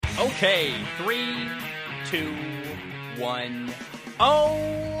Okay, 3, 2, 1.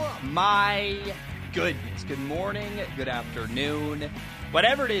 Oh my goodness. Good morning, good afternoon.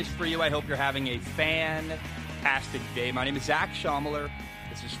 Whatever it is for you, I hope you're having a fantastic day. My name is Zach Schomler.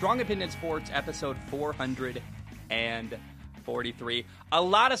 This is Strong Opinion Sports, episode 443. A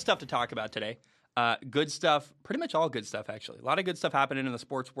lot of stuff to talk about today. Good stuff, pretty much all good stuff, actually. A lot of good stuff happening in the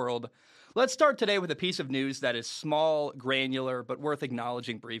sports world. Let's start today with a piece of news that is small, granular, but worth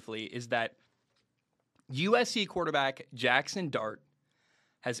acknowledging briefly, is that USC quarterback Jackson Dart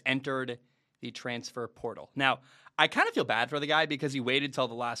has entered the transfer portal. Now, I kind of feel bad for the guy because he waited till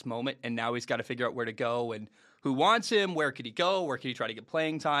the last moment, and now he's got to figure out where to go and who wants him, where could he go, where could he try to get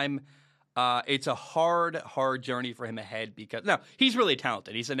playing time. It's a hard journey for him ahead because, no, he's really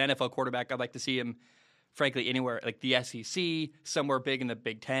talented. He's an NFL quarterback. I'd like to see him, frankly, anywhere, like the SEC, somewhere big in the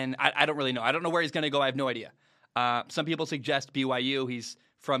Big Ten. I don't really know. I don't know where he's going to go. I have no idea. Some people suggest BYU. He's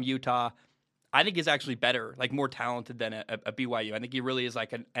from Utah. I think he's actually better, like more talented than a BYU. I think he really is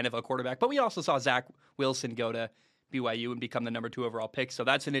like an NFL quarterback. But we also saw Zach Wilson go to BYU and become the number 2 overall pick. So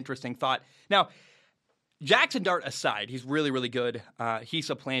that's an interesting thought. Now, Jackson Dart aside, he's really, really good. He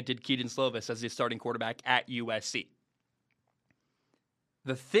supplanted Kedon Slovis as his starting quarterback at USC.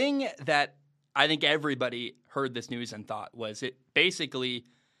 The thing that I think everybody heard this news and thought was it basically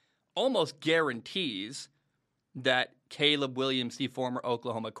almost guarantees that Caleb Williams, the former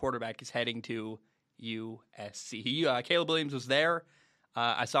Oklahoma quarterback, is heading to USC. Caleb Williams was there.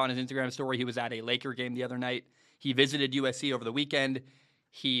 I saw on his Instagram story he was at a Laker game the other night. He visited USC over the weekend.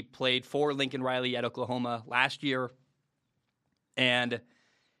 He played for Lincoln Riley at Oklahoma last year. And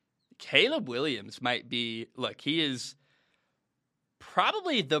Caleb Williams might be, look, he is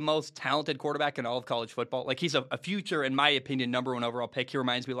probably the most talented quarterback in all of college football. Like, he's a future, in my opinion, number 1 overall pick. He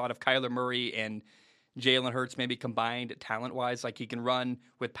reminds me a lot of Kyler Murray and Jalen Hurts, maybe combined talent-wise. Like, he can run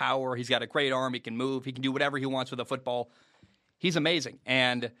with power. He's got a great arm. He can move. He can do whatever he wants with a football. He's amazing.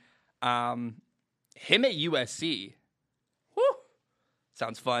 And him at USC, whew,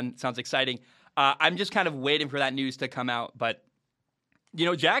 sounds fun. Sounds exciting. I'm just kind of waiting for that news to come out. But, you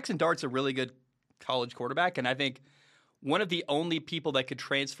know, Jackson Dart's a really good college quarterback, and I think one of the only people that could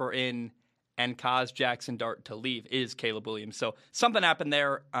transfer in and cause Jackson Dart to leave is Caleb Williams. So something happened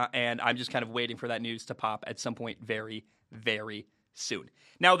there, and I'm just kind of waiting for that news to pop at some point very, very soon.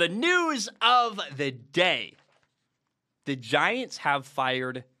 Now, the news of the day. The Giants have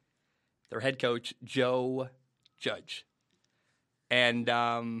fired their head coach, Joe Judge. And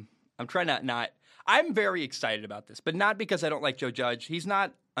I'm trying I'm very excited about this, but not because I don't like Joe Judge. He's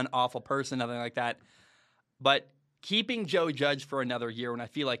not an awful person, nothing like that. But keeping Joe Judge for another year when I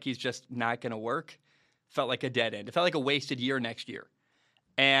feel like he's just not going to work felt like a dead end. It felt like a wasted year next year.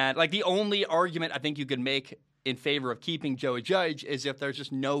 And like the only argument I think you could make in favor of keeping Joe Judge is if there's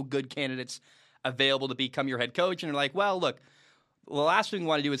just no good candidates available to become your head coach. And you're like, well, look, the last thing we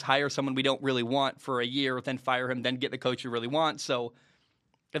want to do is hire someone we don't really want for a year, then fire him, then get the coach you really want. So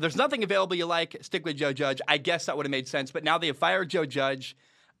if there's nothing available you like, stick with Joe Judge. I guess that would have made sense. But now they have fired Joe Judge.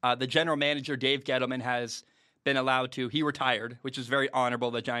 The general manager, Dave Gettleman, has been allowed to. He retired, which is very honorable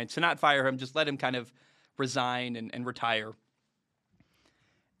of the Giants to not fire him, just let him kind of resign and retire.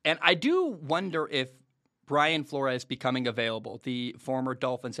 And I do wonder if Brian Flores becoming available, the former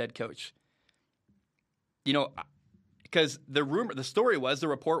Dolphins head coach, you know, because the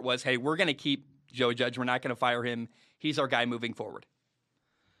report was, hey, we're going to keep Joe Judge. We're not going to fire him. He's our guy moving forward.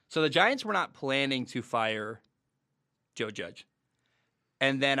 So the Giants were not planning to fire Joe Judge.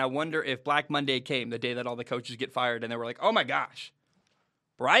 And then I wonder if Black Monday came, the day that all the coaches get fired, and they were like, oh my gosh,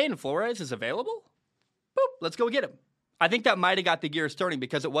 Brian Flores is available? Boop, let's go get him. I think that might have got the gears turning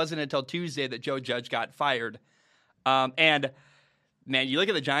because it wasn't until Tuesday that Joe Judge got fired. And, man, you look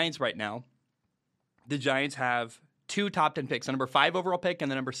at the Giants right now. The Giants have 2 top 10 picks, the number 5 overall pick and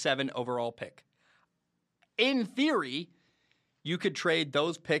the number 7 overall pick. In theory, you could trade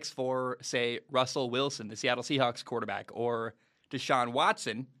those picks for, say, Russell Wilson, the Seattle Seahawks quarterback, or Deshaun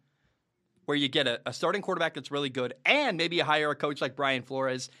Watson, where you get a starting quarterback that's really good and maybe you hire a coach like Brian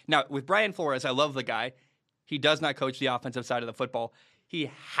Flores. Now, with Brian Flores, I love the guy. He does not coach the offensive side of the football.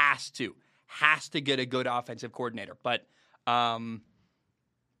 He has to get a good offensive coordinator. But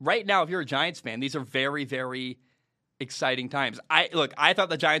right now, if you're a Giants fan, these are very, very exciting times. I thought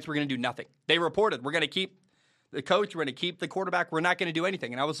the Giants were going to do nothing. They reported, we're going to keep the coach, we're going to keep the quarterback, we're not going to do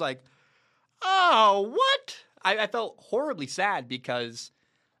anything. And I was like, oh, what? I felt horribly sad because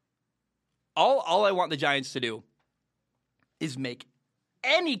all I want the Giants to do is make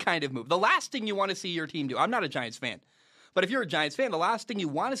any kind of move. The last thing you want to see your team do, I'm not a Giants fan, but if you're a Giants fan, the last thing you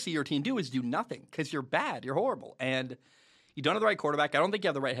want to see your team do is do nothing because you're bad, you're horrible. And You don't have the right quarterback. I don't think you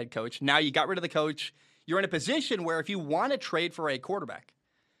have the right head coach. Now you got rid of the coach. You're in a position where if you want to trade for a quarterback,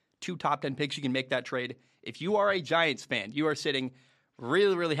 2 top 10 picks, you can make that trade. If you are a Giants fan, you are sitting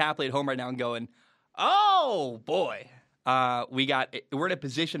really, really happily at home right now and going, oh, boy, we're in a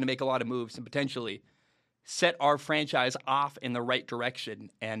position to make a lot of moves and potentially set our franchise off in the right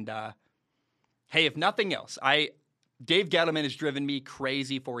direction. And, hey, if nothing else, Dave Gettleman has driven me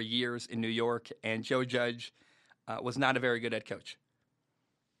crazy for years in New York, and Joe Judge was not a very good head coach.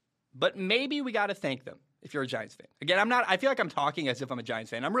 But maybe we got to thank them if you're a Giants fan. Again, I feel like I'm talking as if I'm a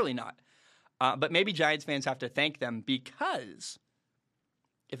Giants fan. I'm really not. But maybe Giants fans have to thank them because,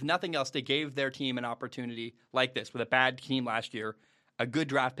 if nothing else, they gave their team an opportunity like this with a bad team last year, a good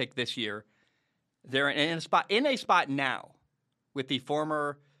draft pick this year. They're in a spot now with the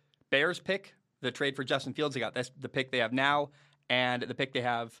former Bears pick, the trade for Justin Fields they got. That's the pick they have now, and the pick they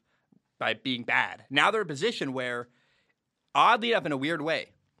have by being bad. Now they're in a position where, oddly enough, in a weird way,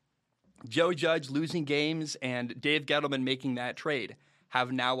 Joe Judge losing games and Dave Gettleman making that trade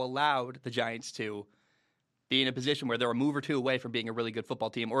have now allowed the Giants to be in a position where they're a move or two away from being a really good football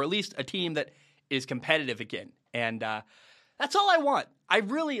team, or at least a team that is competitive again. And that's all I want. I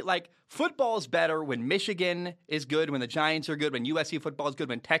really football is better when Michigan is good, when the Giants are good, when USC football is good,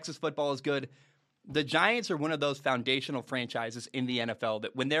 when Texas football is good. The Giants are one of those foundational franchises in the NFL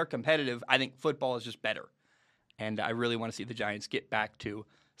that when they're competitive, I think football is just better. And I really want to see the Giants get back to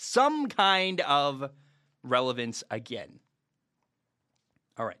some kind of relevance again.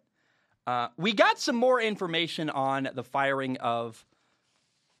 All right. We got some more information on the firing of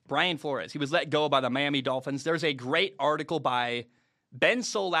Brian Flores. He was let go by the Miami Dolphins. There's a great article by Ben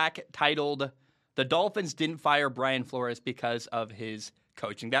Solak titled, "The Dolphins Didn't Fire Brian Flores Because of His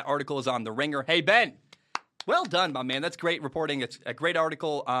Coaching." That article is on The Ringer. Hey, Ben, well done, my man. That's great reporting. It's a great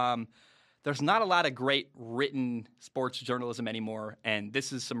article. There's not a lot of great written sports journalism anymore, and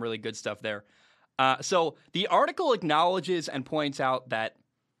this is some really good stuff there. So the article acknowledges and points out that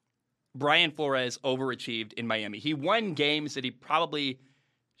Brian Flores overachieved in Miami. He won games that he probably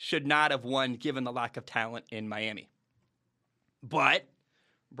should not have won given the lack of talent in Miami. But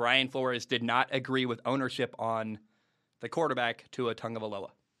Brian Flores did not agree with ownership on the quarterback, Tua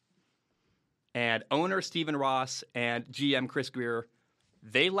Tagovailoa. And owner Stephen Ross and GM Chris Grier,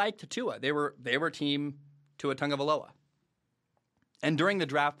 they liked Tua. They were team Tua Tagovailoa. And during the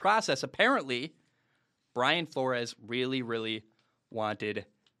draft process, apparently, Brian Flores really, really wanted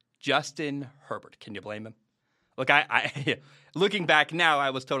Justin Herbert. Can you blame him? Look, I looking back now, I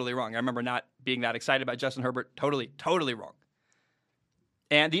was totally wrong. I remember not being that excited about Justin Herbert. Totally wrong.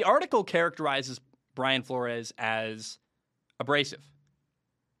 And the article characterizes Brian Flores as abrasive.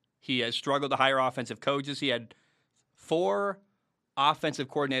 He has struggled to hire offensive coaches. He had 4 offensive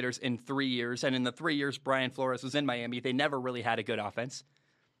coordinators in 3 years. And in the 3 years Brian Flores was in Miami, they never really had a good offense.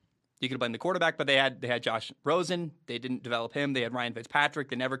 You could blame the quarterback, but they had Josh Rosen. They didn't develop him. They had Ryan Fitzpatrick.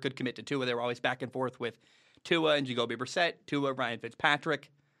 They never could commit to Tua. They were always back and forth with Tua and Jacoby Brissett, Tua, Ryan Fitzpatrick.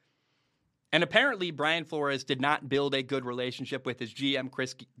 And apparently Brian Flores did not build a good relationship with his GM,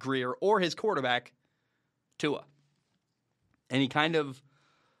 Chris Grier, or his quarterback, Tua. And he kind of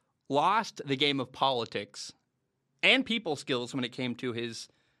lost the game of politics and people skills when it came to his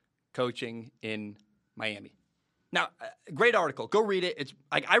coaching in Miami. Now, great article. Go read it. It's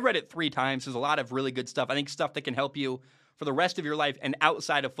I read it 3 times. There's a lot of really good stuff. I think stuff that can help you for the rest of your life and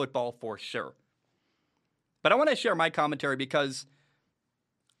outside of football for sure. But I want to share my commentary because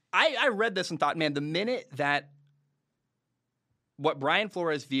I read this and thought, man, the minute that what Brian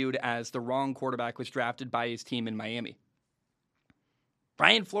Flores viewed as the wrong quarterback was drafted by his team in Miami,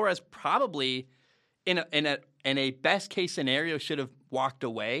 Brian Flores probably in a best case scenario should have walked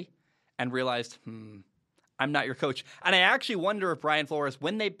away and realized, I'm not your coach. And I actually wonder if Brian Flores,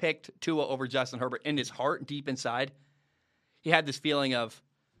 when they picked Tua over Justin Herbert, in his heart, deep inside, he had this feeling of,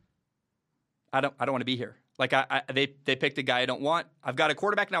 I don't want to be here. Like they picked a guy I don't want. I've got a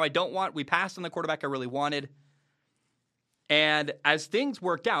quarterback now I don't want. We passed on the quarterback I really wanted. And as things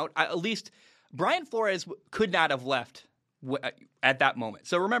worked out, at least Brian Flores could not have left at that moment.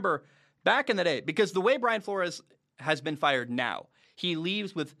 So remember, back in the day, because the way Brian Flores has been fired now, he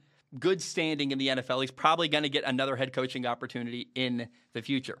leaves with good standing in the NFL. He's probably going to get another head coaching opportunity in the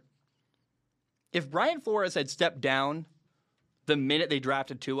future. If Brian Flores had stepped down the minute they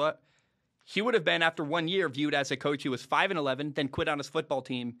drafted Tua, he would have been, after 1 year, viewed as a coach who was 5-11, then quit on his football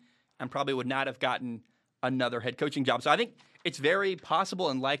team, and probably would not have gotten another head coaching job. So I think it's very possible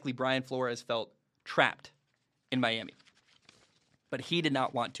and likely Brian Flores felt trapped in Miami. But he did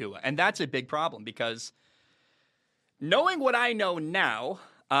not want Tua. And that's a big problem because knowing what I know now,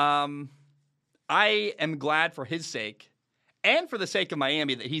 I am glad for his sake and for the sake of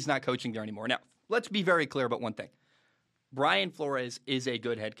Miami that he's not coaching there anymore. Now, let's be very clear about one thing. Brian Flores is a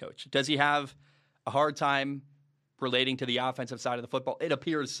good head coach. Does he have a hard time relating to the offensive side of the football? It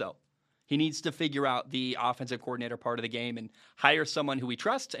appears so. He needs to figure out the offensive coordinator part of the game and hire someone who he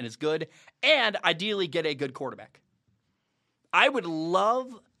trusts and is good, and ideally get a good quarterback. I would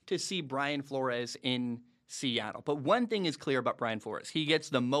love to see Brian Flores in Seattle, but one thing is clear about Brian Flores. He gets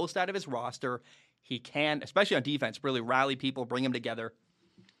the most out of his roster. He can, especially on defense, really rally people, bring them together.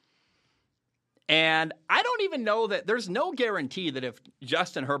 And I don't even know that there's no guarantee that if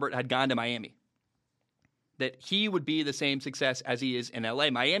Justin Herbert had gone to Miami, that he would be the same success as he is in LA.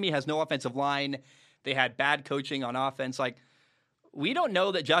 Miami has no offensive line. They had bad coaching on offense. Like, we don't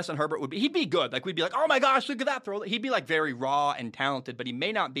know that Justin Herbert would be, he'd be good. Like, we'd be like, oh my gosh, look at that throw. He'd be like very raw and talented, but he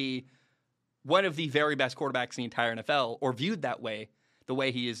may not be one of the very best quarterbacks in the entire NFL or viewed that way, the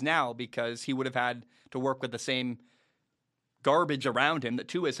way he is now, because he would have had to work with the same garbage around him that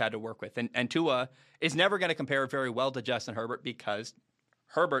Tua's had to work with. And Tua is never going to compare very well to Justin Herbert because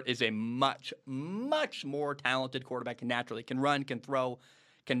Herbert is a much, much more talented quarterback and naturally can run, can throw,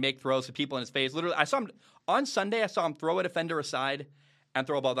 can make throws to people in his face. Literally, I saw him on Sunday, I saw him throw a defender aside and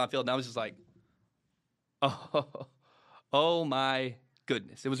throw a ball downfield, and I was just like, oh my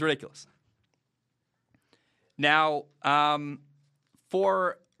goodness. It was ridiculous. Now,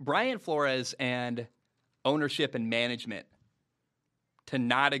 for Brian Flores and ownership and management to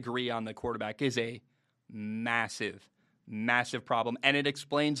not agree on the quarterback is a massive, massive problem, and it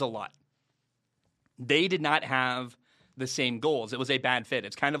explains a lot. They did not have the same goals. It was a bad fit.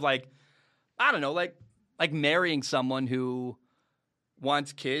 It's kind of like, I don't know, like marrying someone who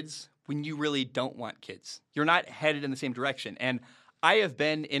wants kids when you really don't want kids. You're not headed in the same direction. And I have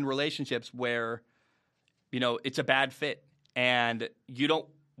been in relationships where, you know, it's a bad fit and you don't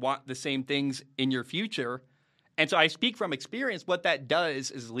want the same things in your future. And so I speak from experience. What that does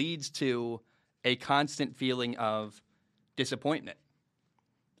is leads to a constant feeling of disappointment.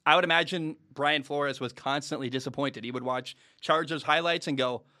 I would imagine Brian Flores was constantly disappointed. He would watch Chargers highlights and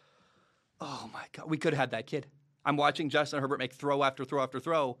go, oh my God, we could have had that kid. I'm watching Justin Herbert make throw after throw after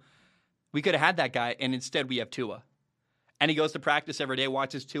throw. We could have had that guy, and instead we have Tua. And he goes to practice every day,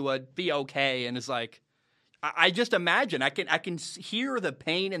 watches Tua be okay, and is like, I just imagine, I can hear the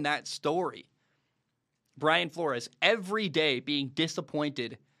pain in that story. Brian Flores, every day being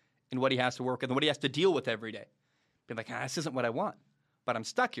disappointed in what he has to work with and what he has to deal with every day. Being like, this isn't what I want, but I'm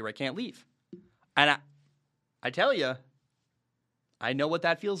stuck here. I can't leave. And I tell you, I know what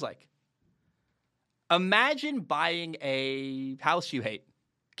that feels like. Imagine buying a house you hate.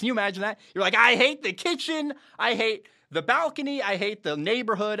 Can you imagine that? You're like, I hate the kitchen. I hate the balcony. I hate the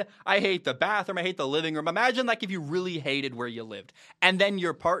neighborhood. I hate the bathroom. I hate the living room. Imagine like if you really hated where you lived. And then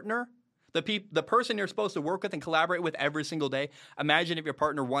your partner, the person you're supposed to work with and collaborate with every single day, imagine if your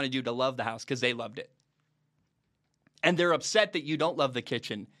partner wanted you to love the house because they loved it. And they're upset that you don't love the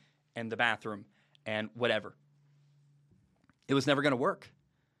kitchen and the bathroom and whatever. It was never going to work.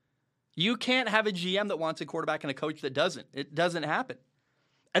 You can't have a GM that wants a quarterback and a coach that doesn't. It doesn't happen.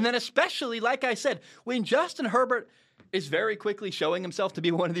 And then especially, like I said, when Justin Herbert is very quickly showing himself to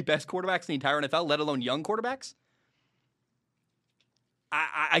be one of the best quarterbacks in the entire NFL, let alone young quarterbacks,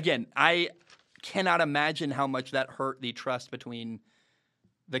 I cannot imagine how much that hurt the trust between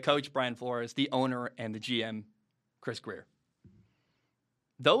the coach, Brian Flores, the owner, and the GM, Chris Grier.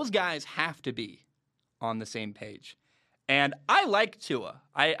 Those guys have to be on the same page. And I like Tua.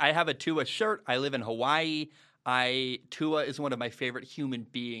 I have a Tua shirt. I live in Hawaii. Tua is one of my favorite human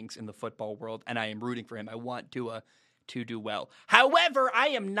beings in the football world, and I am rooting for him. I want Tua to do well. However, I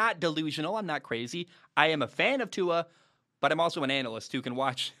am not delusional. I'm not crazy. I am a fan of Tua, but I'm also an analyst who can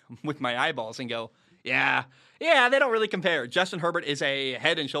watch with my eyeballs and go, yeah, they don't really compare. Justin Herbert is a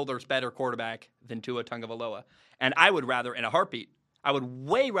head and shoulders better quarterback than Tua Tagovailoa. And I would rather, in a heartbeat, I would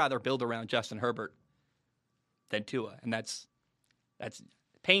way rather build around Justin Herbert than Tua. And that's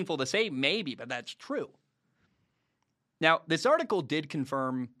painful to say, maybe, but that's true. Now, this article did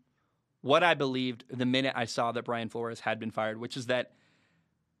confirm what I believed the minute I saw that Brian Flores had been fired, which is that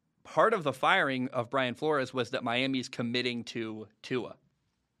part of the firing of Brian Flores was that Miami's committing to Tua.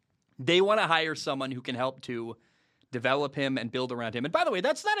 They want to hire someone who can help to develop him and build around him. And by the way,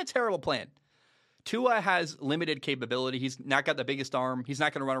 that's not a terrible plan. Tua has limited capability. He's not got the biggest arm. He's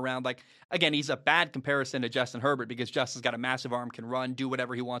not going to run around. Again, he's a bad comparison to Justin Herbert because Justin's got a massive arm, can run, do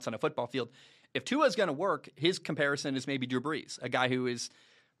whatever he wants on a football field. If Tua's going to work, his comparison is maybe Drew Brees, a guy who is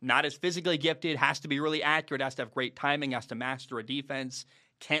not as physically gifted, has to be really accurate, has to have great timing, has to master a defense,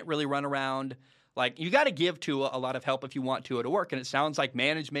 can't really run around. You got to give Tua a lot of help if you want Tua to work. And it sounds like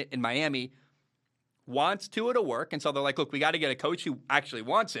management in Miami wants Tua to work. And so they're like, look, we got to get a coach who actually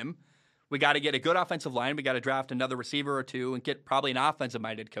wants him. We got to get a good offensive line. We got to draft another receiver or two and get probably an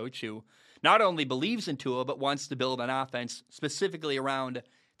offensive-minded coach who not only believes in Tua, but wants to build an offense specifically around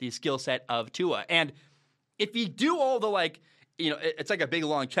the skill set of Tua. And if you do all the it's like a big,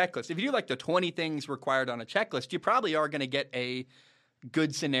 long checklist. If you do like the 20 things required on a checklist, you probably are going to get a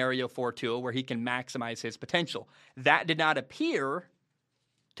good scenario for Tua where he can maximize his potential. That did not appear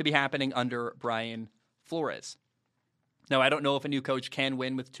to be happening under Brian Flores. Now, I don't know if a new coach can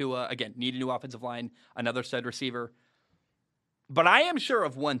win with Tua. Again, need a new offensive line, another stud receiver. But I am sure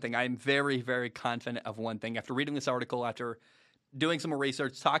of one thing. I am very, very confident of one thing. After reading this article, after doing some more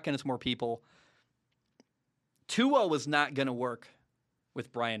research, talking to some more people, Tua was not going to work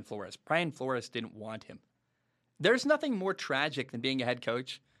with Brian Flores. Brian Flores didn't want him. There's nothing more tragic than being a head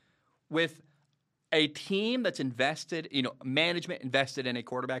coach with a team that's invested, management invested in a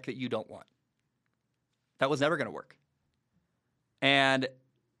quarterback that you don't want. That was never going to work. And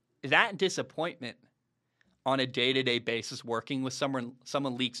that disappointment on a day-to-day basis working with someone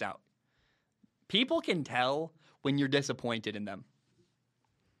leaks out. People can tell when you're disappointed in them.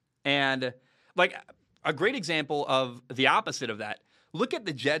 And a great example of the opposite of that, look at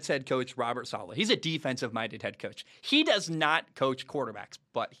the Jets head coach, Robert Saleh. He's a defensive-minded head coach. He does not coach quarterbacks,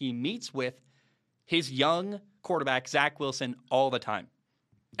 but he meets with his young quarterback, Zach Wilson, all the time.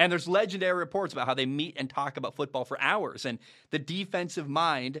 And there's legendary reports about how they meet and talk about football for hours. And the defensive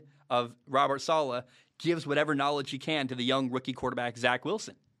mind of Robert Saleh gives whatever knowledge he can to the young rookie quarterback, Zach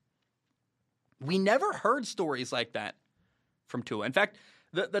Wilson. We never heard stories like that from Tua. In fact,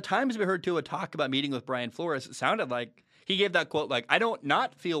 the times we heard Tua talk about meeting with Brian Flores, it sounded like he gave that quote like, I don't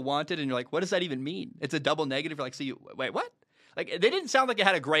not feel wanted. And you're like, what does that even mean? It's a double negative. You're like, so wait, what? Like, they didn't sound like it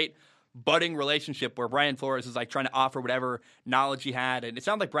had a great budding relationship where Brian Flores is like trying to offer whatever knowledge he had. And it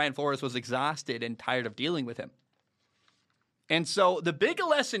sounded like Brian Flores was exhausted and tired of dealing with him. And so the big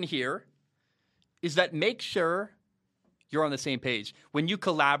lesson here is that make sure you're on the same page. When you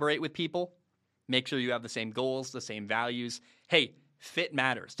collaborate with people, make sure you have the same goals, the same values. Hey, fit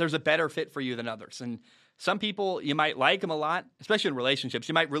matters. There's a better fit for you than others. And some people, you might like them a lot, especially in relationships.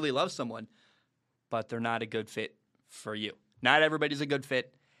 You might really love someone, but they're not a good fit for you. Not everybody's a good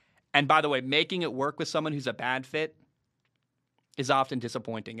fit. And by the way, making it work with someone who's a bad fit is often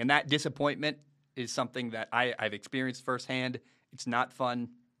disappointing. And that disappointment is something that I've experienced firsthand. It's not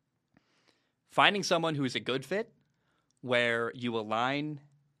fun. Finding someone who is a good fit where you align,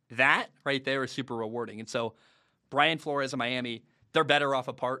 that right there is super rewarding. And so Brian Flores and Miami, they're better off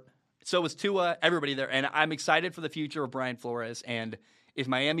apart. So is Tua, everybody there. And I'm excited for the future of Brian Flores. And if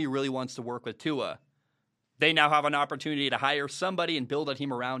Miami really wants to work with Tua, they now have an opportunity to hire somebody and build a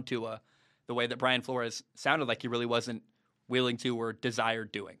team around Tua the way that Brian Flores sounded like he really wasn't willing to or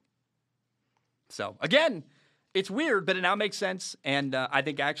desired doing. So, again, it's weird, but it now makes sense. And I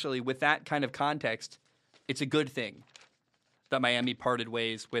think actually with that kind of context, it's a good thing that Miami parted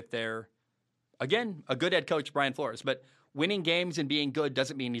ways with their, again, a good head coach, Brian Flores. But winning games and being good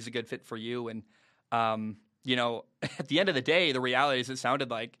doesn't mean he's a good fit for you. And, at the end of the day, the reality is it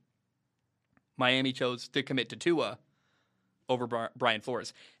sounded like Miami chose to commit to Tua over Brian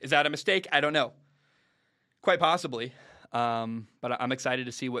Flores. Is that a mistake? I don't know. Quite possibly. But I'm excited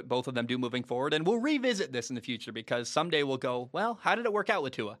to see what both of them do moving forward. And we'll revisit this in the future because someday we'll go, well, how did it work out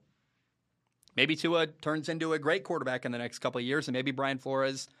with Tua? Maybe Tua turns into a great quarterback in the next couple of years, and maybe Brian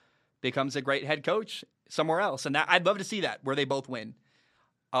Flores becomes a great head coach somewhere else. And I'd love to see that, where they both win.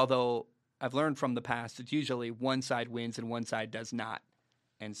 Although I've learned from the past, it's usually one side wins and one side does not.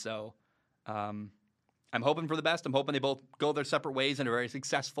 And so I'm hoping for the best. I'm hoping they both go their separate ways and are very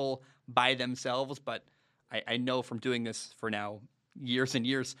successful by themselves. But I know from doing this for now years and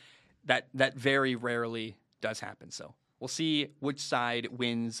years that very rarely does happen. So we'll see which side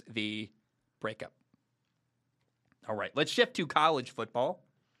wins the breakup. All right, let's shift to college football.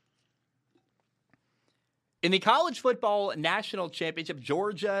 In the college football national championship,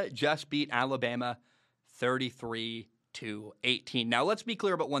 Georgia just beat Alabama 33-18. Now, let's be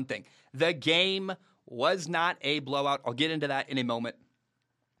clear about one thing. The game was not a blowout. I'll get into that in a moment.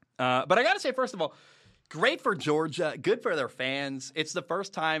 But I got to say, first of all, great for Georgia. Good for their fans. It's the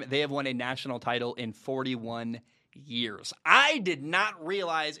first time they have won a national title in 41 years. I did not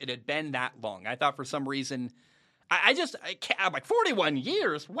realize it had been that long. I thought for some reason, I'm like, 41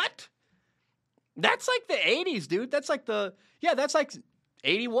 years? What? That's like the 80s, dude. That's like that's like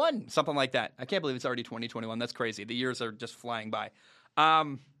 81, something like that. I can't believe it's already 2021. That's crazy. The years are just flying by.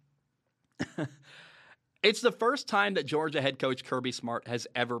 It's the first time that Georgia head coach Kirby Smart has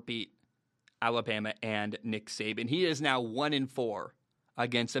ever beat Alabama and Nick Saban. He is now 1-4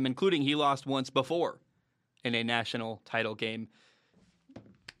 against him, including he lost once before in a national title game.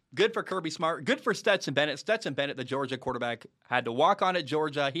 Good for Kirby Smart. Good for Stetson Bennett. Stetson Bennett, the Georgia quarterback, had to walk on at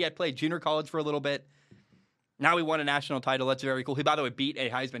Georgia. He had played junior college for a little bit. Now he won a national title. That's very cool. He, by the way, beat a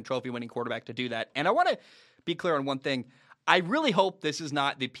Heisman Trophy winning quarterback to do that. And I want to be clear on one thing. I really hope this is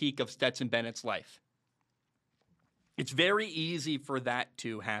not the peak of Stetson Bennett's life. It's very easy for that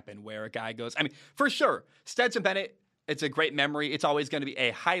to happen where a guy goes, I mean, for sure, Stetson Bennett, it's a great memory. It's always going to be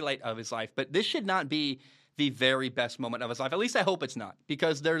a highlight of his life. But this should not be the very best moment of his life. At least I hope it's not,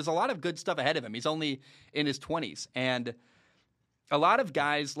 because there's a lot of good stuff ahead of him. He's only in his 20s. And a lot of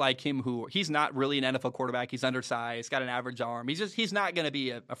guys like him who, he's not really an NFL quarterback. He's undersized, got an average arm. He's not going to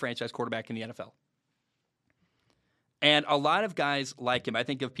be a franchise quarterback in the NFL. And a lot of guys like him, I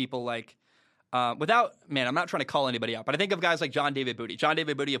think of people like, I'm not trying to call anybody out, but I think of guys like John David Booty. John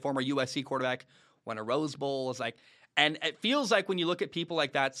David Booty, a former USC quarterback, won a Rose Bowl. And it feels like when you look at people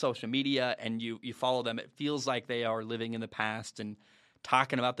like that, social media, and you follow them, it feels like they are living in the past and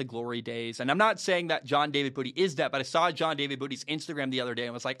talking about the glory days. And I'm not saying that John David Booty is that, but I saw John David Booty's Instagram the other day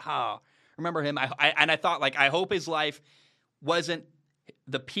and was like, remember him? I thought, I hope his life wasn't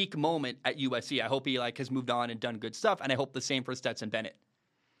the peak moment at USC. I hope he has moved on and done good stuff, and I hope the same for Stetson Bennett.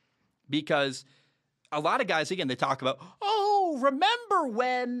 Because a lot of guys, again, they talk about, remember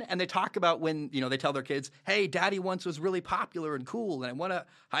when, and they talk about when, they tell their kids, hey, daddy once was really popular and cool, and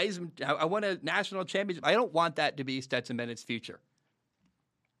I won a national championship. I don't want that to be Stetson Bennett's future.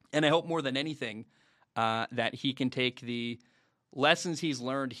 And I hope more than anything that he can take the lessons he's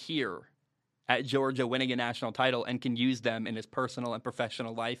learned here at Georgia, winning a national title, and can use them in his personal and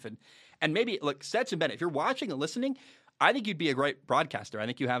professional life. And maybe, look, Stetson Bennett, if you're watching and listening, I think you'd be a great broadcaster. I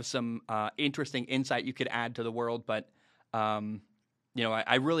think you have some interesting insight you could add to the world, but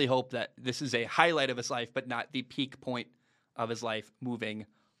I really hope that this is a highlight of his life, but not the peak point of his life moving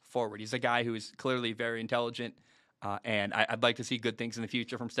forward. He's a guy who is clearly very intelligent, and I'd like to see good things in the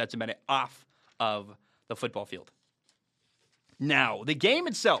future from Stetson Bennett off of the football field. Now, the game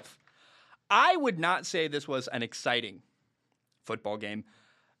itself, I would not say this was an exciting football game,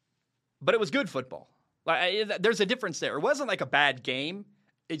 but it was good football. There's a difference there. It wasn't like a bad game.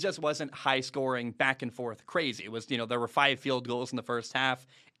 It just wasn't high-scoring, back-and-forth crazy. It was, there were 5 field goals in the first half.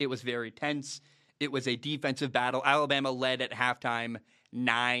 It was very tense. It was a defensive battle. Alabama led at halftime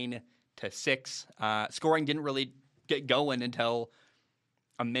 9-6. Scoring didn't really get going until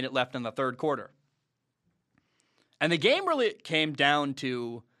a minute left in the third quarter. And the game really came down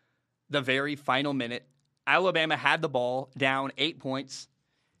to the very final minute. Alabama had the ball down 8 points.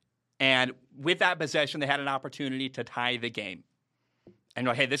 And with that possession, they had an opportunity to tie the game. And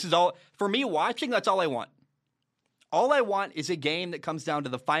hey, this is all, for me watching, that's all I want. All I want is a game that comes down to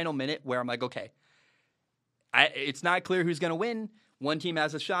the final minute where I'm like, okay, it's not clear who's going to win. One team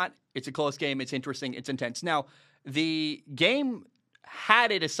has a shot. It's a close game. It's interesting. It's intense. Now, the game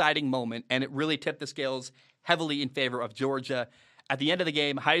had a deciding moment, and it really tipped the scales heavily in favor of Georgia. At the end of the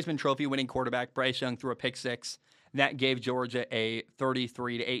game, Heisman Trophy winning quarterback Bryce Young threw a pick six. That gave Georgia a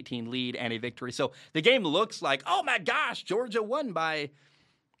 33-18 lead and a victory. So the game looks like, oh my gosh, Georgia won by,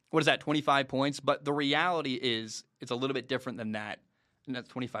 25 points? But the reality is it's a little bit different than that. And that's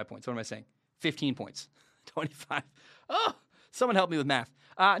 25 points. What am I saying? 15 points. 25. Oh, someone help me with math.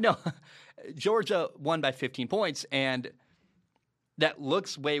 No, Georgia won by 15 points, and that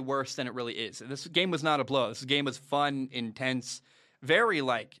looks way worse than it really is. This game was not a blow. This game was fun, intense, very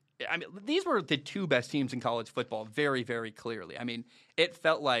these were the 2 best teams in college football very, very clearly. I mean, it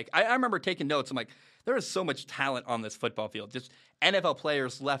felt like – I remember taking notes. I'm like, there is so much talent on this football field, just NFL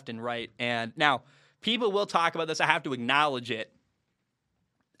players left and right. And now people will talk about this. I have to acknowledge it.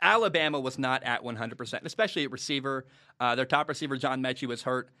 Alabama was not at 100%, especially at receiver. Their top receiver, John Mechie, was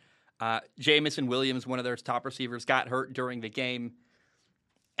hurt. Jamison Williams, one of their top receivers, got hurt during the game.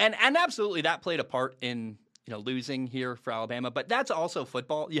 And absolutely that played a part in – losing here for Alabama, but that's also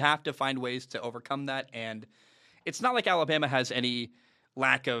football. You have to find ways to overcome that, and it's not like Alabama has any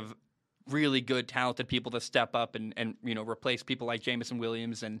lack of really good, talented people to step up and replace people like Jamison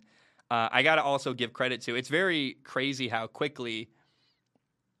Williams. And I got to also give credit to, it's very crazy how quickly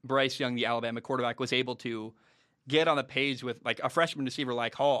Bryce Young, the Alabama quarterback, was able to get on the page with like a freshman receiver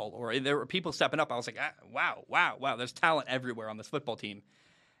like Hall, or there were people stepping up. I was like, wow, there's talent everywhere on this football team.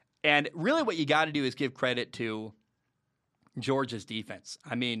 And really what you got to do is give credit to Georgia's defense.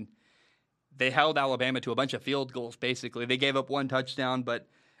 I mean, they held Alabama to a bunch of field goals, basically. They gave up 1 touchdown, but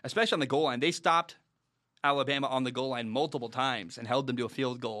especially on the goal line, they stopped Alabama on the goal line multiple times and held them to a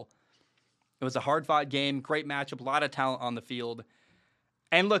field goal. It was a hard-fought game, great matchup, a lot of talent on the field.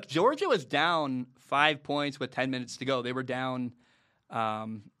 And look, Georgia was down 5 points with 10 minutes to go. They were down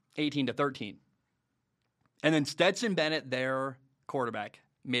 18-13. And then Stetson Bennett, their quarterback,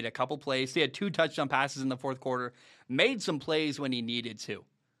 made a couple plays. He had 2 touchdown passes in the fourth quarter, made some plays when he needed to.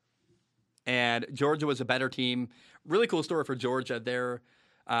 And Georgia was a better team. Really cool story for Georgia. They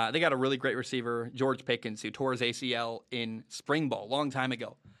got a really great receiver, George Pickens, who tore his ACL in spring ball a long time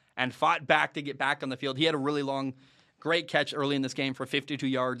ago and fought back to get back on the field. He had a really long, great catch early in this game for 52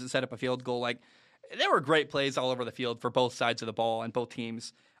 yards and set up a field goal. There were great plays all over the field for both sides of the ball and both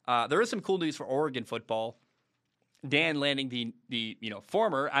teams. There is some cool news for Oregon football. Dan Lanning, the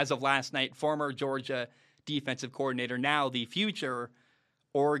former, as of last night, former Georgia defensive coordinator, now the future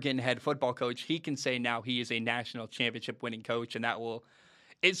Oregon head football coach, he can say now he is a national championship winning coach, and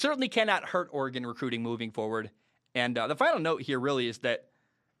it certainly cannot hurt Oregon recruiting moving forward. And the final note here really is that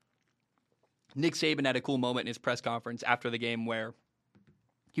Nick Saban had a cool moment in his press conference after the game where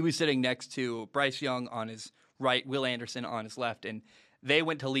he was sitting next to Bryce Young on his right, Will Anderson on his left, and they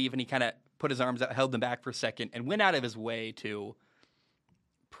went to leave, and he kind of put his arms out, held them back for a second, and went out of his way to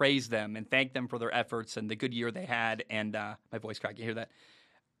praise them and thank them for their efforts and the good year they had. And my voice cracked, you hear that?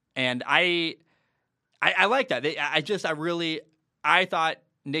 And I like that. I thought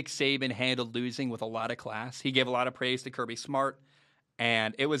Nick Saban handled losing with a lot of class. He gave a lot of praise to Kirby Smart,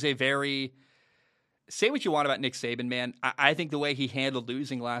 and it was a very say what you want about Nick Saban, man. I think the way he handled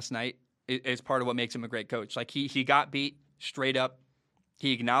losing last night is part of what makes him a great coach. He got beat straight up.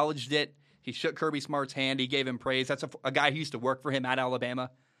 He acknowledged it. He shook Kirby Smart's hand. He gave him praise. That's a guy who used to work for him at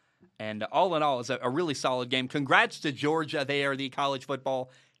Alabama. And all in all, it's a really solid game. Congrats to Georgia. They are the college football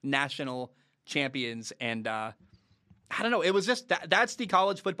national champions. And I don't know. It was just that's the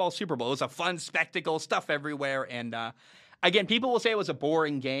college football Super Bowl. It was a fun spectacle, stuff everywhere. And again, people will say it was a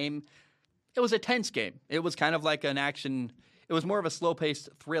boring game. It was a tense game. It was kind of like an action. It was more of a slow-paced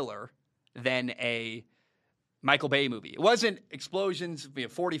thriller than a Michael Bay movie. It wasn't explosions,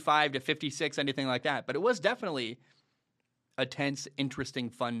 45 to 56, anything like that. But it was definitely a tense, interesting,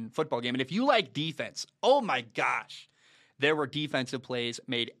 fun football game. And if you like defense, oh my gosh, there were defensive plays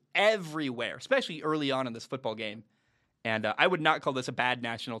made everywhere, especially early on in this football game. And I would not call this a bad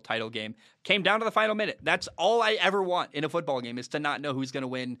national title game. Came down to the final minute. That's all I ever want in a football game, is to not know who's going to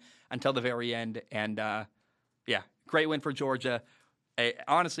win until the very end. And great win for Georgia.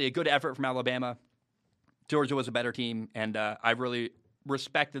 Honestly, a good effort from Alabama. Georgia was a better team, and I really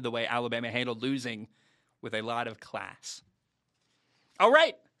respected the way Alabama handled losing with a lot of class. All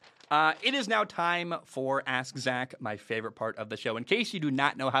right. It is now time for Ask Zach, my favorite part of the show. In case you do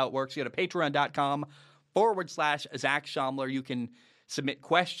not know how it works, you go to patreon.com/Zach Schaumler. You can submit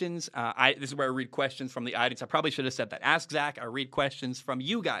questions. This is where I read questions from the audience. I probably should have said that. Ask Zach. I read questions from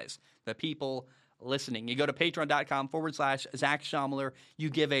you guys, the people listening. You go to patreon.com/Zach Schaumler. You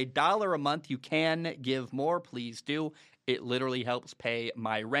give $1 a month. You can give more. Please do. It literally helps pay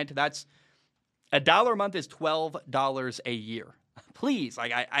my rent. That's $1 a month is $12 a year. Please,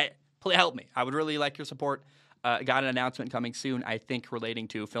 help me. I would really like your support. Got an announcement coming soon, I think, relating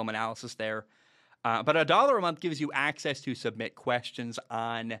to film analysis there. But $1 a month gives you access to submit questions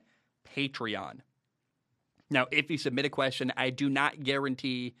on Patreon. Now, if you submit a question, I do not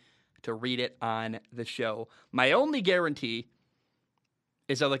guarantee to read it on the show. My only guarantee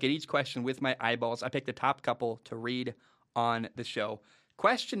is I look at each question with my eyeballs. I pick the top couple to read on the show.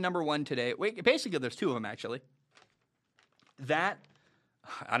 Question number 1 today. Wait, basically, there's 2 of them, actually. I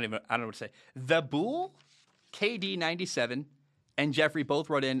don't know what to say. The Bull, KD97, and Jeffrey both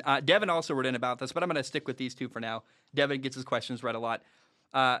wrote in. Devin also wrote in about this, but I'm going to stick with these 2 for now. Devin gets his questions read a lot.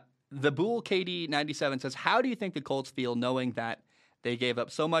 The Bull, KD97, says, how do you think the Colts feel knowing that they gave up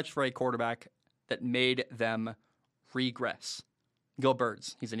so much for a quarterback that made them regress? Go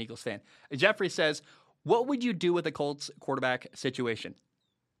Birds. He's an Eagles fan. Jeffrey says, what would you do with the Colts quarterback situation?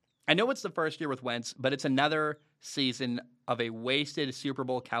 I know it's the first year with Wentz, but it's another season of a wasted Super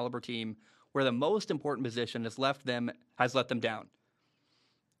Bowl caliber team where the most important position has let them down.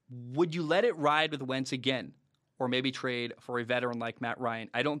 Would you let it ride with Wentz again, or maybe trade for a veteran like Matt Ryan?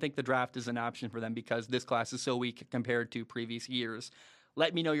 I don't think the draft is an option for them because this class is so weak compared to previous years.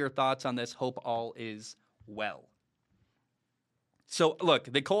 Let me know your thoughts on this. Hope all is well. So,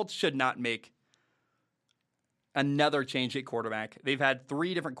 look, the Colts should not make another change at quarterback. They've had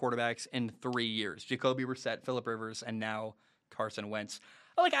 3 different quarterbacks in 3 years. Jacoby Brissett, Phillip Rivers, and now Carson Wentz.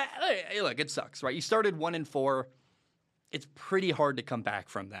 Look, it sucks, right? You started 1-4. It's pretty hard to come back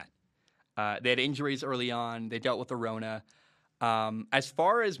from that. They had injuries early on. They dealt with the Rona. As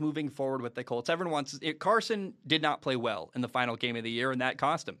far as moving forward with the Colts, everyone wants it. Carson did not play well in the final game of the year, and that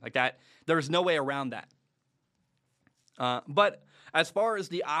cost him. There's no way around that. But as far as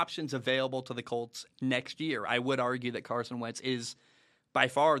the options available to the Colts next year, I would argue that Carson Wentz is by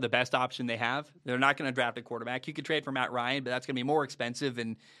far the best option they have. They're not going to draft a quarterback. You could trade for Matt Ryan, but that's going to be more expensive.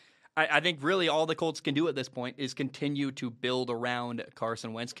 And I think really all the Colts can do at this point is continue to build around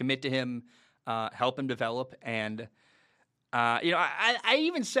Carson Wentz, commit to him, help him develop. And, I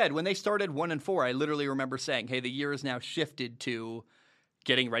even said when they started 1-4, I literally remember saying, hey, the year is now shifted to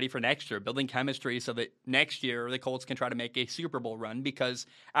getting ready for next year, building chemistry so that next year the Colts can try to make a Super Bowl run, because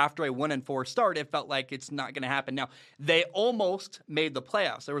after a 1-4 start, it felt like it's not going to happen. Now, they almost made the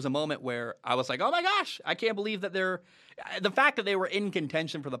playoffs. There was a moment where I was like, oh my gosh, I can't believe that the fact that they were in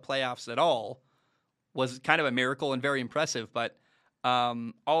contention for the playoffs at all was kind of a miracle and very impressive. But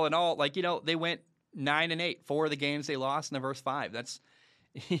all in all, they went 9-8, 4 of the games they lost in the first 5. That's,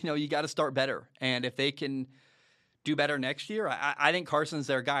 you got to start better. And if they can do better next year, I think Carson's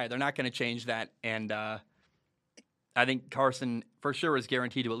their guy. They're not going to change that. And I think Carson for sure is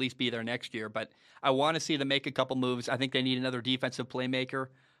guaranteed to at least be there next year. But I want to see them make a couple moves. I think they need another defensive playmaker.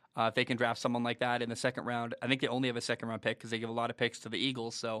 If they can draft someone like that in the second round. I think they only have a second-round pick because they give a lot of picks to the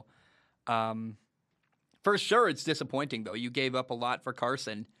Eagles. So for sure it's disappointing, though. You gave up a lot for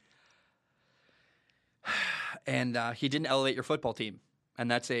Carson. And he didn't elevate your football team.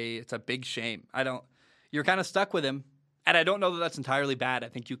 And it's a big shame. You're kind of stuck with him, and I don't know that that's entirely bad. I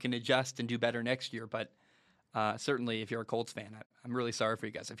think you can adjust and do better next year, but certainly if you're a Colts fan, I'm really sorry for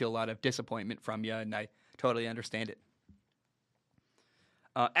you guys. I feel a lot of disappointment from you, and I totally understand it.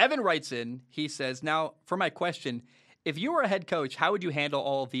 Evan writes in, he says, now, for my question, if you were a head coach, how would you handle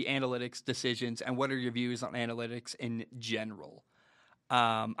all of the analytics decisions, and what are your views on analytics in general?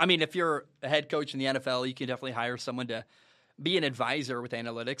 If you're a head coach in the NFL, you can definitely hire someone to be an advisor with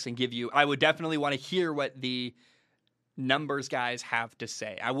analytics and I would definitely want to hear what the numbers guys have to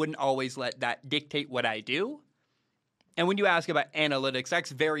say. I wouldn't always let that dictate what I do. And when you ask about analytics,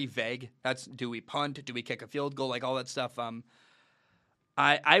 that's very vague. That's, do we punt? Do we kick a field goal? Like all that stuff.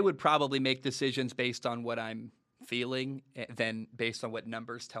 I would probably make decisions based on what I'm feeling than based on what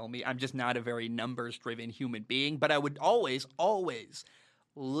numbers tell me. I'm just not a very numbers-driven human being, but I would always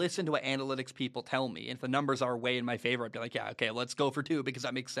listen to what analytics people tell me. And if the numbers are way in my favor, I'd be like, yeah, okay, let's go for 2 because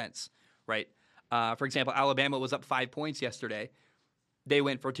that makes sense, right? For example, Alabama was up 5 points yesterday. They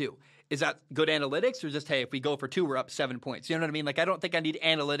went for 2. Is that good analytics, or just, hey, if we go for 2, we're up 7 points? You know what I mean? Like, I don't think I need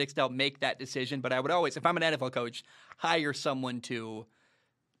analytics to help make that decision, but I would always, if I'm an NFL coach, hire someone to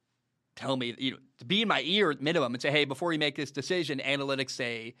tell me, to be in my ear at minimum and say, hey, before you make this decision, analytics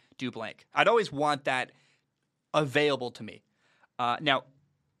say do blank. I'd always want that available to me. Now,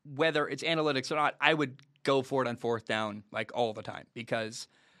 whether it's analytics or not, I would go for it on 4th down like all the time, because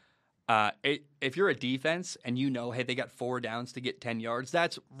if you're a defense and hey, they got 4 downs to get 10 yards,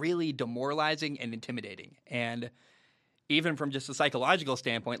 that's really demoralizing and intimidating. And even from just a psychological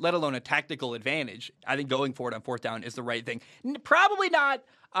standpoint, let alone a tactical advantage, I think going for it on 4th down is the right thing. Probably not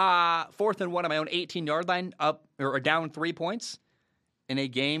 4th and 1 on my own 18-yard line, up or down 3 points in a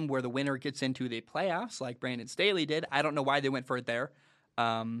game where the winner gets into the playoffs like Brandon Staley did. I don't know why they went for it there.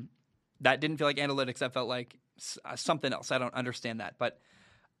 That didn't feel like analytics. That felt like something else. I don't understand that. But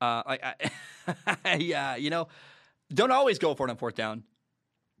don't always go for it on 4th down.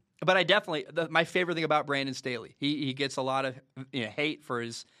 But I definitely, my favorite thing about Brandon Staley, he gets a lot of hate for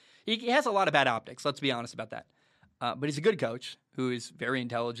he has a lot of bad optics. Let's be honest about that. But he's a good coach who is very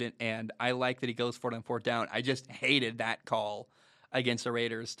intelligent, and I like that he goes for it on 4th down. I just hated that call against the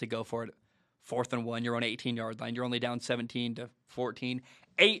Raiders to go for it 4th and 1. You're on 18-yard line. You're only down 17-14.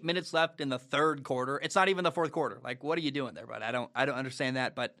 8 minutes left in the 3rd quarter. It's not even the 4th quarter. Like, what are you doing there, bud? I don't understand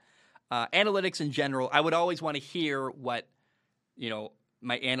that. But analytics in general, I would always want to hear what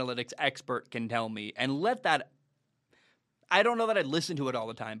my analytics expert can tell me, and let that. I don't know that I'd listen to it all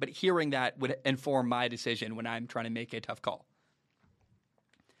the time, but hearing that would inform my decision when I'm trying to make a tough call.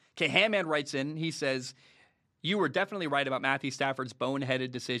 Okay, Handman writes in. He says, you were definitely right about Matthew Stafford's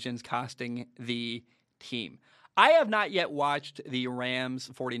boneheaded decisions costing the team. I have not yet watched the Rams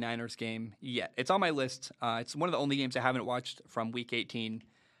 49ers game yet. It's on my list. It's one of the only games I haven't watched from Week 18.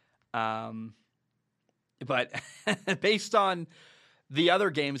 But based on the other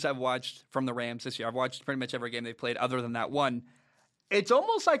games I've watched from the Rams this year, I've watched pretty much every game they've played other than that one. It's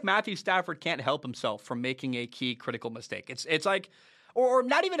almost like Matthew Stafford can't help himself from making a key critical mistake. It's like, or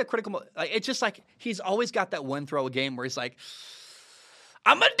not even a critical, it's just like he's always got that one throw a game where he's like,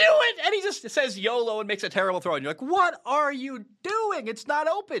 I'm going to do it. And he just says YOLO and makes a terrible throw. And you're like, what are you doing? It's not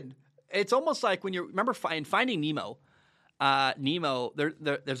open. It's almost like when you remember in Finding Nemo,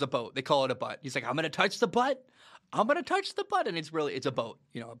 there's a boat. They call it a butt. He's like, I'm going to touch the butt. I'm going to touch the butt. And it's a boat,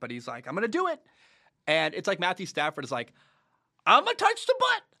 but he's like, I'm going to do it. And it's like Matthew Stafford is like, I'm going to touch the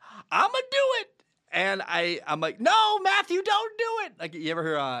butt. I'm going to do it. And I'm like, no, Matthew, don't do it. Like, you ever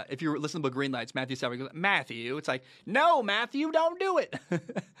hear, if you listen to Green Lights, Matthew Stafford goes, Matthew. It's like, no, Matthew, don't do it.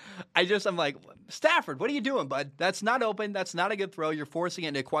 I'm like, Stafford, what are you doing, bud? That's not open. That's not a good throw. You're forcing it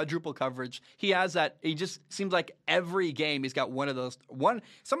into quadruple coverage. He has that. He just seems like every game he's got one of those,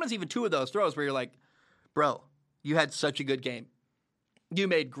 sometimes even two of those throws where you're like, bro, you had such a good game. You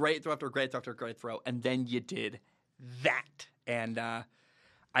made great throw after great throw after great throw, and then you did that. And I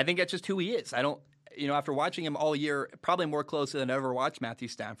think that's just who he is. After watching him all year, probably more closely than I ever watched Matthew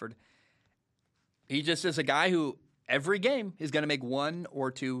Stafford, he just is a guy who every game is going to make one or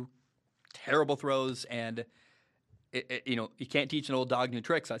two terrible throws, and you can't teach an old dog new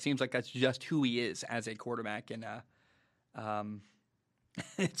tricks. So it seems like that's just who he is as a quarterback, and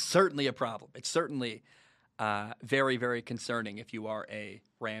it's certainly a problem. It's certainly very, very concerning if you are a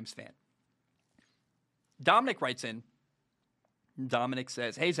Rams fan. Dominic writes in. Dominic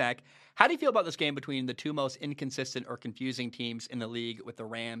says, hey, Zach, how do you feel about this game between the two most inconsistent or confusing teams in the league with the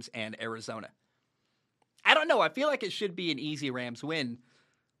Rams and Arizona? I don't know. I feel like it should be an easy Rams win,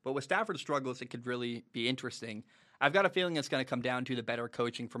 but with Stafford's struggles, it could really be interesting. I've got a feeling it's going to come down to the better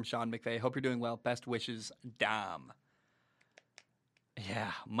coaching from Sean McVay. Hope you're doing well. Best wishes, Dom.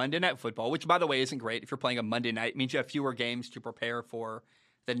 Yeah, Monday Night Football, which, by the way, isn't great. If you're playing a Monday night, it means you have fewer games to prepare for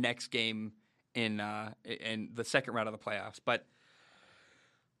the next game in the second round of the playoffs. But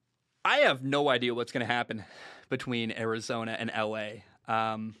I have no idea what's going to happen between Arizona and LA.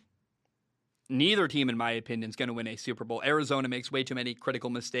 Neither team, in my opinion, is going to win a Super Bowl. Arizona makes way too many critical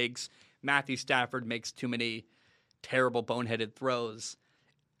mistakes. Matthew Stafford makes too many terrible boneheaded throws.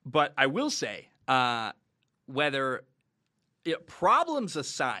 But I will say, problems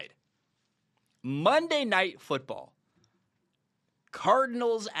aside, Monday Night Football,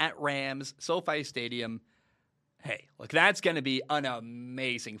 Cardinals at Rams, SoFi Stadium. Hey, look, that's going to be an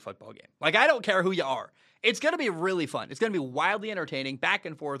amazing football game. Like, I don't care who you are. It's going to be really fun. It's going to be wildly entertaining, back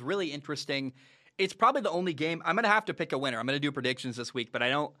and forth, really interesting. It's probably the only game. I'm going to have to pick a winner. I'm going to do predictions this week, but I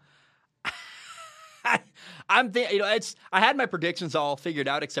don't. I had my predictions all figured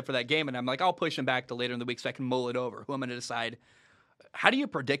out except for that game, and I'm like, I'll push them back to later in the week so I can mull it over. Who I'm going to decide. How do you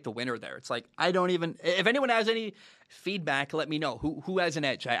predict the winner there? It's like, I don't even. If anyone has any feedback, let me know. Who has an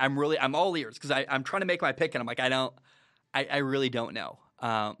edge? I'm all ears because I'm trying to make my pick, and I'm like, I really don't know.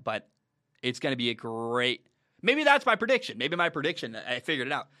 But it's going to be a great. Maybe that's my prediction. Maybe my prediction, I figured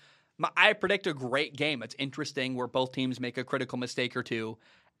it out. I predict a great game. It's interesting where both teams make a critical mistake or two,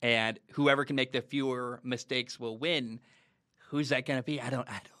 and whoever can make the fewer mistakes will win. Who's that going to be? I don't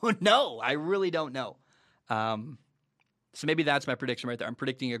know. I really don't know. So maybe that's my prediction right there. I'm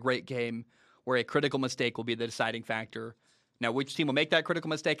predicting a great game where a critical mistake will be the deciding factor. Now, which team will make that critical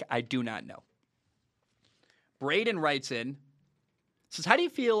mistake, I do not know. Braden writes in, says, how do you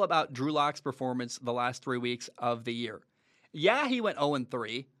feel about Drew Lock's performance the last 3 weeks of the year? Yeah, he went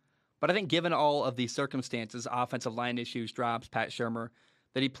 0-3, but I think given all of the circumstances, offensive line issues, drops, Pat Shurmur,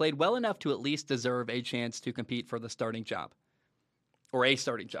 that he played well enough to at least deserve a chance to compete for the starting job or a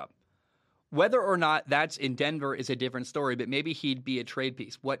starting job. Whether or not that's in Denver is a different story, but maybe he'd be a trade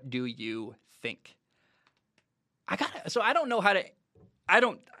piece. What do you think? I don't know how to. I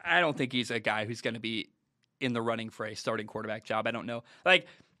don't think he's a guy who's going to be in the running for a starting quarterback job. I don't know. Like,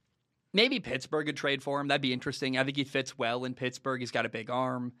 maybe Pittsburgh could trade for him. That'd be interesting. I think he fits well in Pittsburgh. He's got a big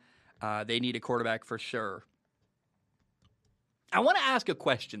arm. They need a quarterback for sure. I want to ask a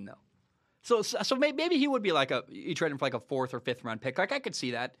question though. So maybe he would be like you trade him for like a 4th or 5th round pick. Like, I could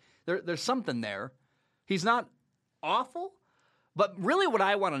see that. There's something there. He's not awful, but really what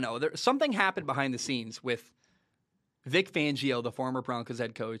I want to know, something happened behind the scenes with Vic Fangio, the former Broncos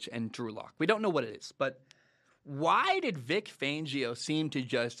head coach, and Drew Lock. We don't know what it is, but why did Vic Fangio seem to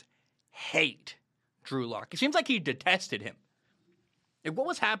just hate Drew Lock? It seems like he detested him. What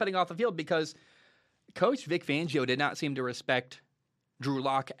was happening off the field? Because Coach Vic Fangio did not seem to respect Drew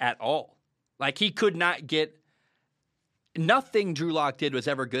Lock at all. Like, he could not get. Nothing Drew Lock did was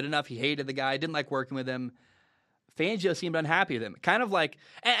ever good enough. He hated the guy, didn't like working with him. Fangio seemed unhappy with him. Kind of like,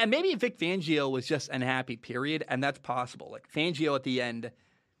 and maybe Vic Fangio was just unhappy, period, and that's possible. Like, Fangio at the end,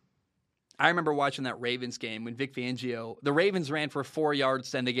 I remember watching that Ravens game when Vic Fangio, the Ravens ran for 4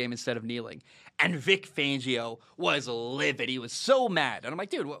 yards to end the game instead of kneeling, and Vic Fangio was livid. He was so mad. And I'm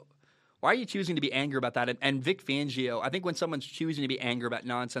like, dude, why are you choosing to be angry about that? And Vic Fangio, I think when someone's choosing to be angry about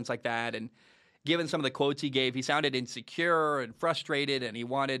nonsense like that, and given some of the quotes he gave, he sounded insecure and frustrated, and he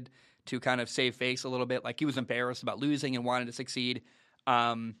wanted to kind of save face a little bit, like he was embarrassed about losing and wanted to succeed.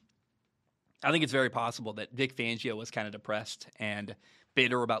 I think it's very possible that Vic Fangio was kind of depressed and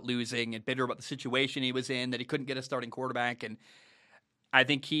bitter about losing and bitter about the situation he was in, that he couldn't get a starting quarterback. And I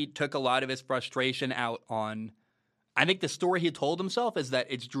think he took a lot of his frustration out on. I think the story he told himself is that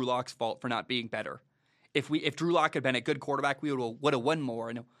it's Drew Lock's fault for not being better. If Drew Lock had been a good quarterback, we would have won more,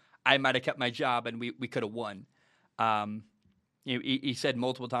 and I might have kept my job, and we could have won. He said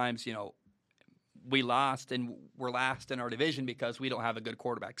multiple times, we lost and we're last in our division because we don't have a good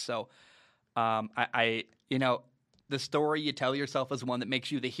quarterback. So, the story you tell yourself is one that makes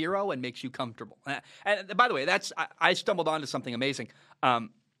you the hero and makes you comfortable. And by the way, I stumbled onto something amazing.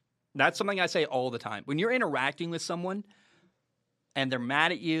 That's something I say all the time. When you're interacting with someone and they're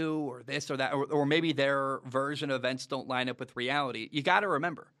mad at you or this or that, or maybe their version of events don't line up with reality, you got to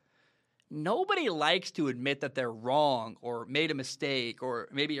remember, nobody likes to admit that they're wrong or made a mistake or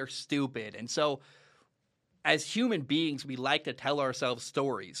maybe are stupid. And so as human beings, we like to tell ourselves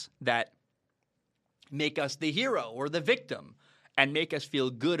stories that make us the hero or the victim and make us feel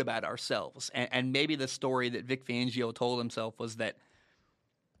good about ourselves. And maybe the story that Vic Fangio told himself was that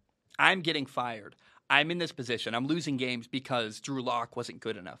I'm getting fired. I'm in this position. I'm losing games because Drew Lock wasn't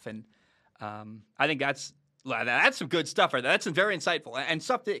good enough. And I think that's some good stuff right there. That's very insightful and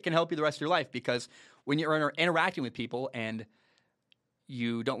stuff that can help you the rest of your life, because when you're interacting with people and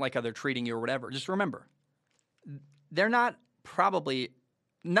you don't like how they're treating you or whatever, just remember, not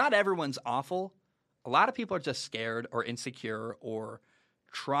everyone's awful. A lot of people are just scared or insecure or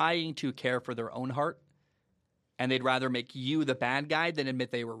trying to care for their own heart, and they'd rather make you the bad guy than admit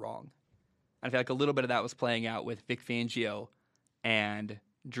they were wrong. I feel like a little bit of that was playing out with Vic Fangio and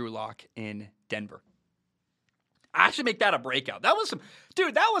Drew Lock in Denver. I should make that a breakout. That was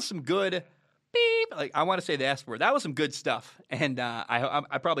some good beep. Like, I want to say the S word. That was some good stuff, and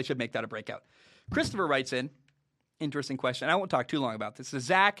I probably should make that a breakout. Christopher writes in, interesting question. I won't talk too long about this. So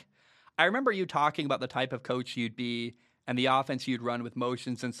Zach, I remember you talking about the type of coach you'd be and the offense you'd run with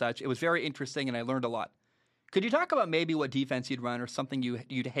motions and such. It was very interesting, and I learned a lot. Could you talk about maybe what defense you'd run or something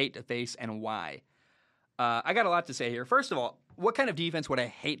you'd hate to face and why? I got a lot to say here. First of all, what kind of defense would I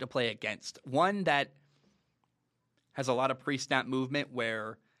hate to play against? One that has a lot of pre-snap movement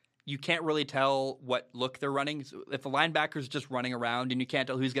where you can't really tell what look they're running. So if the linebacker's just running around and you can't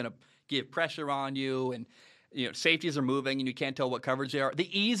tell who's going to give pressure on you, and safeties are moving and you can't tell what coverage they are. The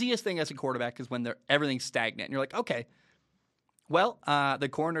easiest thing as a quarterback is when everything's stagnant and you're like, okay, well, the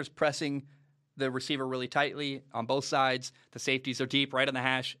corner's pressing the receiver really tightly on both sides. The safeties are deep right on the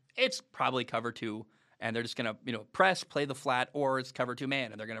hash. It's probably cover two, and they're just going to press, play the flat, or it's cover two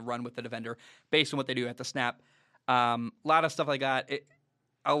man, and they're going to run with the defender based on what they do at the snap. A lot of stuff like that.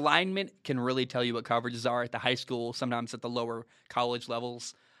 Alignment can really tell you what coverages are at the high school, sometimes at the lower college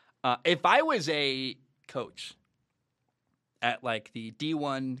levels. If I was a coach at like the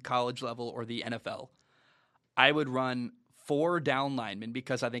D1 college level or the NFL, I would run 4 down linemen,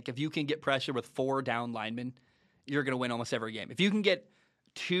 because I think if you can get pressure with 4 down linemen, you're going to win almost every game. If you can get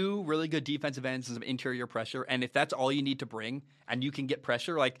 2 really good defensive ends and some interior pressure, and if that's all you need to bring and you can get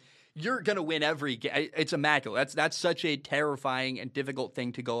pressure, like, you're going to win every game. It's immaculate. That's such a terrifying and difficult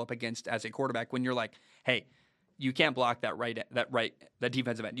thing to go up against as a quarterback when you're like, hey, you can't block that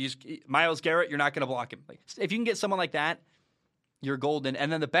defensive end. Myles Garrett, you're not going to block him. Like, if you can get someone like that, you're golden.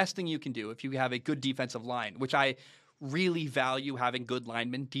 And then the best thing you can do, if you have a good defensive line, which I really value having good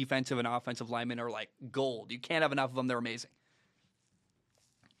linemen, defensive and offensive linemen are like gold. You can't have enough of them. They're amazing.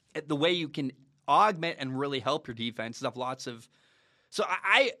 The way you can augment and really help your defense is have lots of. So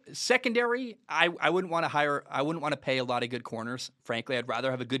secondary, I wouldn't want to pay a lot of good corners. Frankly, I'd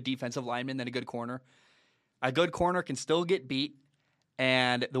rather have a good defensive lineman than a good corner. A good corner can still get beat.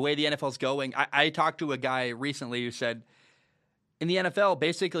 And the way the NFL's going, I talked to a guy recently who said, in the NFL,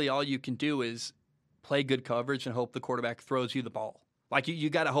 basically all you can do is play good coverage and hope the quarterback throws you the ball. Like, you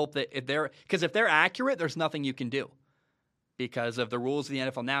got to hope that if they're accurate, there's nothing you can do. Because of the rules of the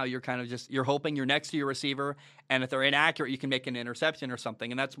NFL now, you're kind of you're hoping you're next to your receiver, and if they're inaccurate, you can make an interception or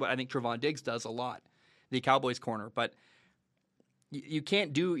something. And that's what I think Trevon Diggs does a lot, the Cowboys corner. But you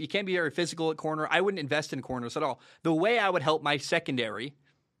can't be very physical at corner. I wouldn't invest in corners at all. The way I would help my secondary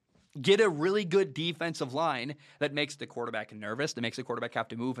get a really good defensive line that makes the quarterback nervous, that makes the quarterback have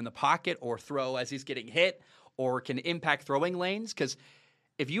to move in the pocket or throw as he's getting hit, or can impact throwing lanes. Because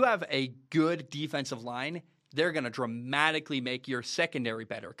if you have a good defensive line, they're going to dramatically make your secondary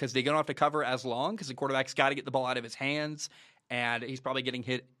better, because they don't have to cover as long, because the quarterback's got to get the ball out of his hands, and he's probably getting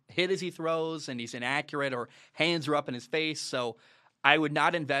hit as he throws, and he's inaccurate, or hands are up in his face. So I would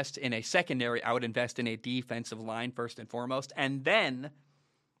not invest in a secondary. I would invest in a defensive line first and foremost, and then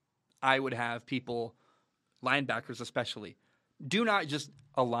I would have people, linebackers especially, do not just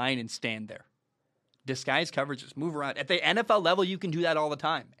align and stand there. Disguise coverages, move around. At the NFL level, you can do that all the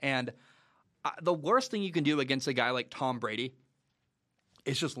time, and the worst thing you can do against a guy like Tom Brady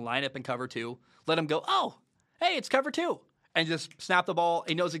is just line up in cover 2, let him go, oh, hey, it's cover 2, and just snap the ball.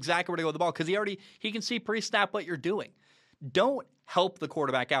 He knows exactly where to go with the ball because he can see pre-snap what you're doing. Don't help the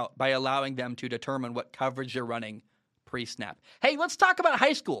quarterback out by allowing them to determine what coverage you're running pre-snap. Hey, let's talk about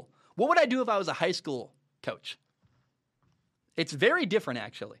high school. What would I do if I was a high school coach? It's very different,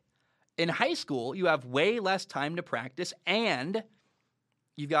 actually. In high school, you have way less time to practice, and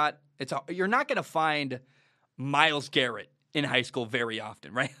you're not going to find Myles Garrett in high school very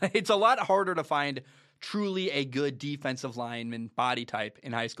often, right? It's a lot harder to find truly a good defensive lineman body type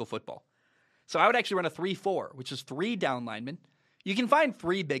in high school football. So I would actually run a 3-4, which is 3 down linemen. You can find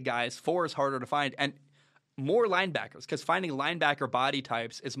 3 big guys. 4 is harder to find, and more linebackers, because finding linebacker body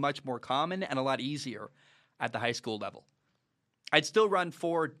types is much more common and a lot easier at the high school level. I'd still run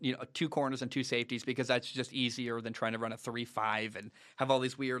 4, 2 corners and 2 safeties because that's just easier than trying to run a 3-5 and have all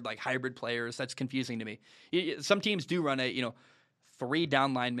these weird like hybrid players. That's confusing to me. Some teams do run a 3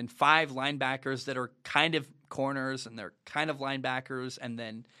 down linemen, 5 linebackers that are kind of corners and they're kind of linebackers, and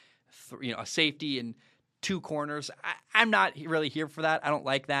then a safety and 2 corners. I'm not really here for that. I don't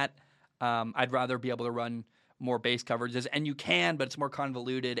like that. I'd rather be able to run more base coverages, and you can, but it's more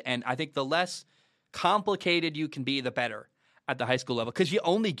convoluted. And I think the less complicated you can be, the better at the high school level, because you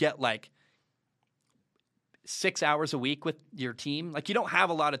only get like 6 hours a week with your team. Like, you don't have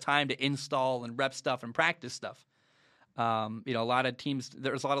a lot of time to install and rep stuff and practice stuff. A lot of teams,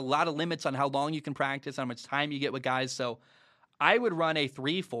 there's a lot of limits on how long you can practice, how much time you get with guys. So I would run a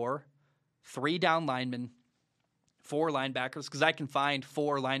 3-4, 3 down linemen, 4 linebackers, because I can find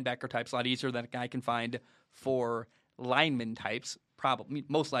 4 linebacker types a lot easier than I can find 4 lineman types, probably,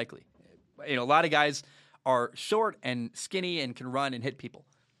 most likely. A lot of guys are short and skinny and can run and hit people.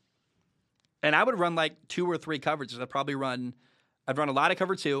 And I would run like 2 or 3 coverages. I'd run a lot of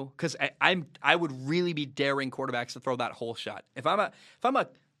cover 2 because I would really be daring quarterbacks to throw that whole shot. If I'm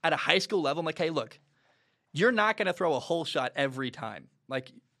at a high school level, I'm like, hey, look, you're not going to throw a whole shot every time.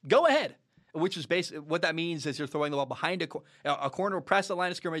 Like, go ahead. Which is basically what that means is you're throwing the ball behind a corner, press the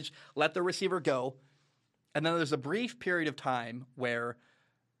line of scrimmage, let the receiver go, and then there's a brief period of time where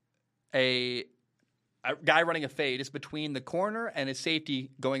a guy running a fade is between the corner and his safety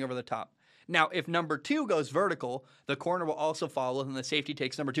going over the top. Now, if number 2 goes vertical, the corner will also follow, and the safety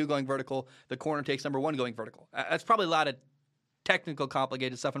takes number 2 going vertical, the corner takes number 1 going vertical. That's probably a lot of technical,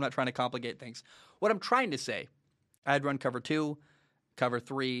 complicated stuff. I'm not trying to complicate things. What I'm trying to say, I'd run cover 2, cover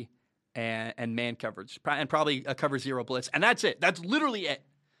 3, and man coverage, and probably a cover 0 blitz, and that's it. That's literally it.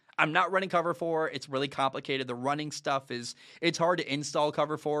 I'm not running cover 4. It's really complicated. The running stuff it's hard to install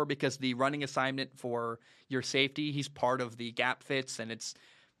cover 4 because the running assignment for your safety, he's part of the gap fits, and it's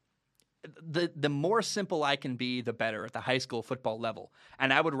the more simple I can be, the better at the high school football level.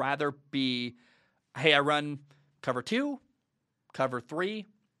 And I would rather be, hey, I run cover 2, cover 3,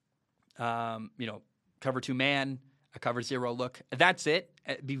 cover 2 man, a cover 0 look. That's it.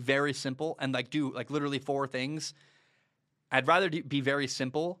 It'd be very simple and do literally 4 things. I'd rather be very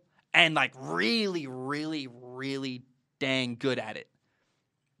simple and really, really, really dang good at it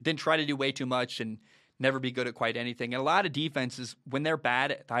than try to do way too much and never be good at quite anything. And a lot of defenses, when they're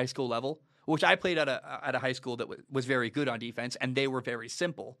bad at the high school level, which I played at a high school that was very good on defense, and they were very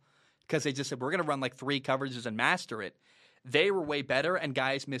simple because they just said, we're going to run 3 coverages and master it. They were way better, and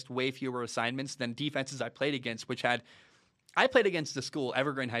guys missed way fewer assignments than defenses I played against, I played against a school,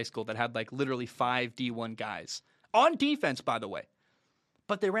 Evergreen High School, that had literally 5 D1 guys. On defense, by the way.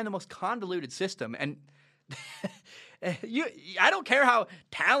 But they ran the most convoluted system. And I don't care how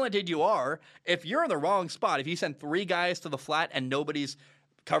talented you are. If you're in the wrong spot, if you send 3 guys to the flat and nobody's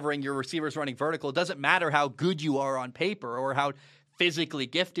covering your receivers running vertical, it doesn't matter how good you are on paper or how physically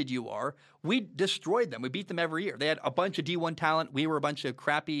gifted you are. We destroyed them. We beat them every year. They had a bunch of D1 talent. We were a bunch of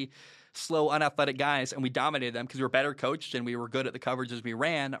crappy, slow, unathletic guys, and we dominated them because we were better coached and we were good at the coverages we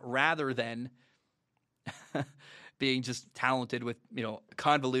ran rather than being just talented with,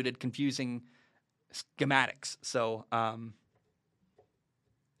 convoluted, confusing schematics. So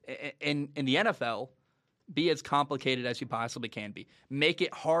in the NFL, be as complicated as you possibly can be. Make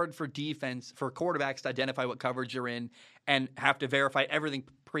it hard for quarterbacks to identify what coverage you're in and have to verify everything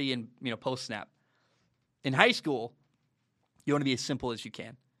pre and post snap. In high school, you want to be as simple as you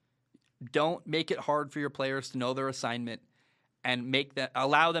can. Don't make it hard for your players to know their assignment and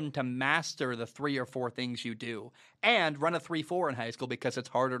allow them to master the 3 or 4 things you do, and run a 3-4 in high school because it's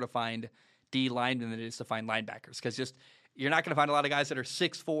harder to find D linemen than it is to find linebackers. Because you're not going to find a lot of guys that are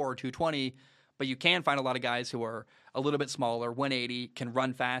 6'4" or 220, but you can find a lot of guys who are a little bit smaller, 180, can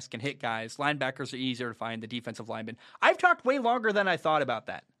run fast, can hit guys. Linebackers are easier to find, the defensive linemen. I've talked way longer than I thought about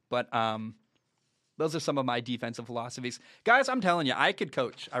that, but Those are some of my defensive philosophies. Guys, I'm telling you, I could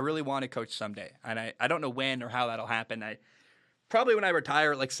coach. I really want to coach someday. And I don't know when or how that'll happen. Probably when I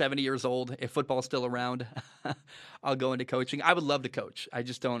retire at like 70 years old, if football's still around, I'll go into coaching. I would love to coach. I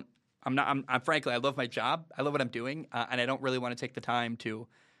just don't. I'm frankly, I love my job. I love what I'm doing. And I don't really want to take the time to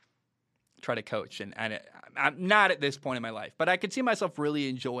try to coach. And I'm not at this point in my life. But I could see myself really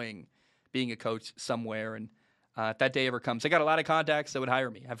enjoying being a coach somewhere. And if that day ever comes, I got a lot of contacts that would hire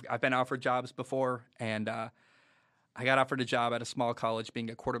me. I've been offered jobs before. And I got offered a job at a small college being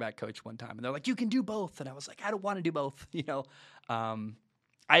a quarterback coach one time. And they're like, you can do both. And I was like, I don't want to do both.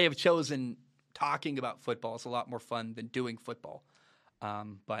 I have chosen talking about football is a lot more fun than doing football.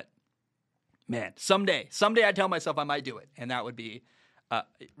 But, man, someday I tell myself I might do it. And that would be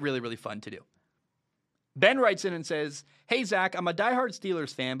really, really fun to do. Ben writes in and says, hey, Zach, I'm a diehard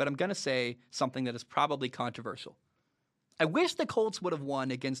Steelers fan, but I'm going to say something that is probably controversial. I wish the Colts would have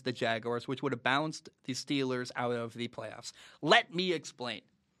won against the Jaguars, which would have bounced the Steelers out of the playoffs. Let me explain.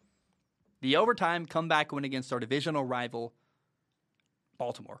 The overtime comeback win against our divisional rival,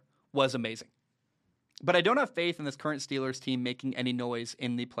 Baltimore, was amazing. But I don't have faith in this current Steelers team making any noise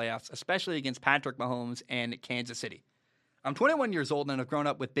in the playoffs, especially against Patrick Mahomes and Kansas City. I'm 21 years old and have grown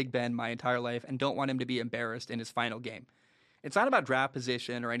up with Big Ben my entire life and don't want him to be embarrassed in his final game. It's not about draft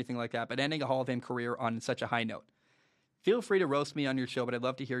position or anything like that, but ending a Hall of Fame career on such a high note. Feel free to roast me on your show, but I'd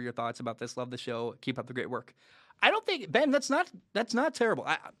love to hear your thoughts about this. Love the show. Keep up the great work. I don't think, Ben, that's not terrible.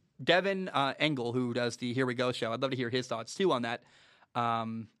 Devin Engel, who does the Here We Go show, I'd love to hear his thoughts too on that.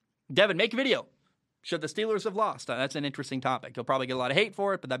 Devin, make a video. Should the Steelers have lost? That's an interesting topic. You'll probably get a lot of hate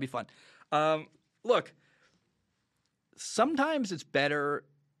for it, but that'd be fun. Look, sometimes it's better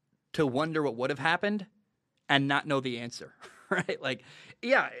to wonder what would have happened and not know the answer, right? Like,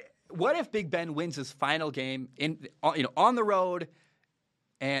 yeah, what if Big Ben wins his final game on the road?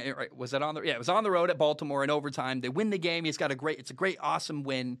 And was it on the? Yeah, it was on the road at Baltimore in overtime. They win the game. It's a great, awesome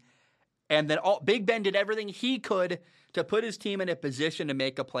win. And then Big Ben did everything he could to put his team in a position to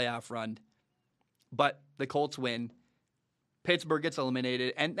make a playoff run. But the Colts win. Pittsburgh gets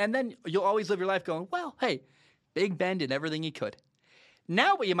eliminated. And then you'll always live your life going, well, hey, Big Ben did everything he could.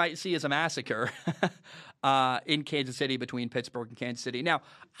 Now what you might see is a massacre in Kansas City between Pittsburgh and Kansas City. Now,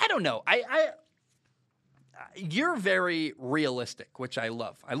 I don't know. You're very realistic, which I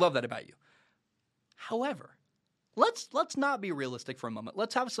love. I love that about you. However, let's not be realistic for a moment.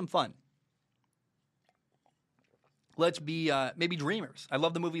 Let's have some fun. Let's be maybe dreamers. I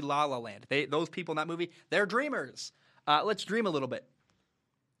love the movie La La Land. Those people in that movie, they're dreamers. Let's dream a little bit.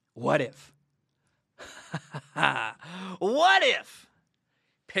 What if? What if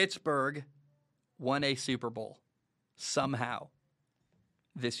Pittsburgh won a Super Bowl somehow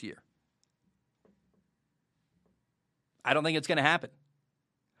this year? I don't think it's going to happen,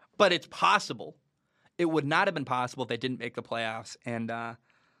 but it's possible. It would not have been possible if they didn't make the playoffs. And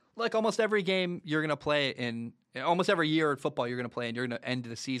like almost every game you're going to play in, almost every year at football you're going to play, and you're going to end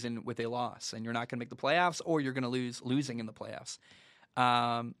the season with a loss, and you're not going to make the playoffs, or you're going to losing in the playoffs.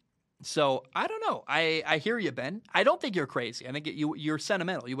 So I don't know. I hear you, Ben. I don't think you're crazy. I think you're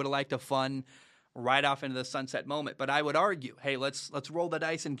sentimental. You would have liked a fun ride off into the sunset moment. But I would argue, hey, let's roll the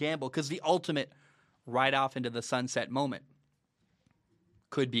dice and gamble, because the ultimate ride off into the sunset moment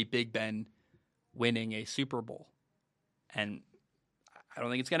could be Big Ben winning a Super Bowl. And I don't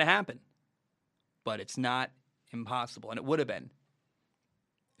think it's going to happen. But it's not impossible. And it would have been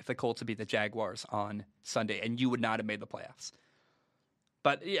if the Colts had beat the Jaguars on Sunday, and you would not have made the playoffs.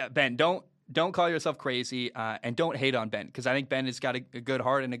 But yeah, Ben, don't call yourself crazy, and don't hate on Ben, because I think Ben has got a good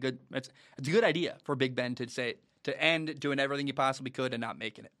heart and it's a good idea for Big Ben to end doing everything he possibly could and not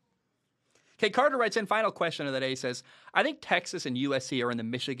making it. Okay, Carter writes in, final question of the day, says, I think Texas and USC are in the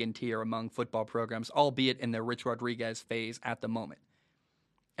Michigan tier among football programs, albeit in their Rich Rodriguez phase at the moment.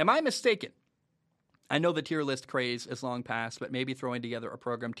 Am I mistaken? I know the tier list craze is long past, but maybe throwing together a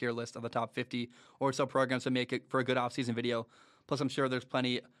program tier list of the top 50 or so programs would make it for a good offseason video. Plus, I'm sure there's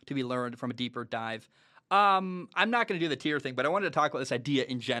plenty to be learned from a deeper dive. I'm not going to do the tier thing, but I wanted to talk about this idea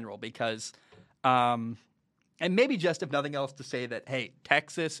in general because, and maybe just if nothing else to say that, hey,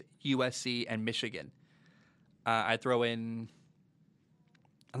 Texas, USC, and Michigan. I throw in,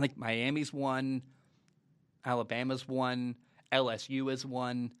 I think Miami's one, Alabama's one, LSU is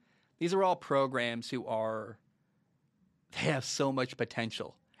one. These are all programs they have so much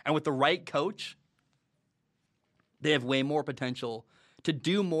potential. And with the right coach, they have way more potential to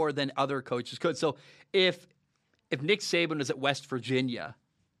do more than other coaches could. So if Nick Saban was at West Virginia,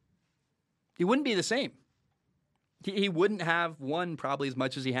 he wouldn't be the same. He wouldn't have won probably as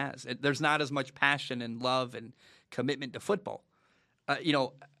much as he has. There's not as much passion and love and commitment to football.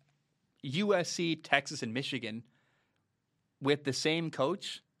 USC, Texas, and Michigan with the same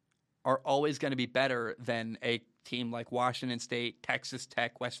coach are always going to be better than a team like Washington State, Texas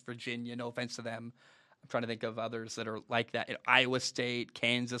Tech, West Virginia. No offense to them. I'm trying to think of others that are like that. Iowa State,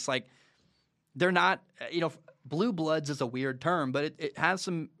 Kansas. Like, they're not, blue bloods is a weird term, but it has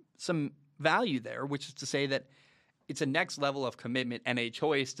some value there, which is to say that it's a next level of commitment and a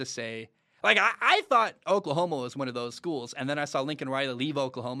choice to say, like, I thought Oklahoma was one of those schools, and then I saw Lincoln Riley leave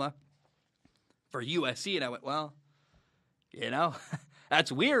Oklahoma for USC, and I went, well,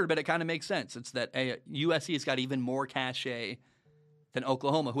 that's weird, but it kind of makes sense. It's that USC has got even more cachet than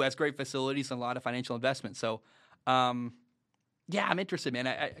Oklahoma, who has great facilities and a lot of financial investment. So, I'm interested, man.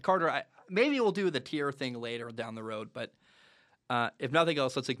 Carter, maybe we'll do the tier thing later down the road, but if nothing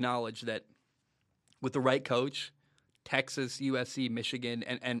else, let's acknowledge that with the right coach, Texas, USC, Michigan,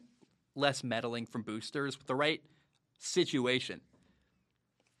 and less meddling from boosters, with the right situation,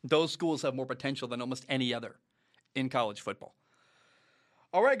 those schools have more potential than almost any other in college football.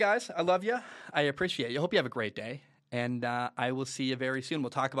 All right, guys, I love you. I appreciate you. I hope you have a great day, and I will see you very soon.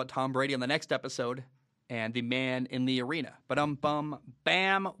 We'll talk about Tom Brady on the next episode and the man in the arena.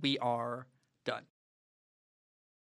 Bam, we are done.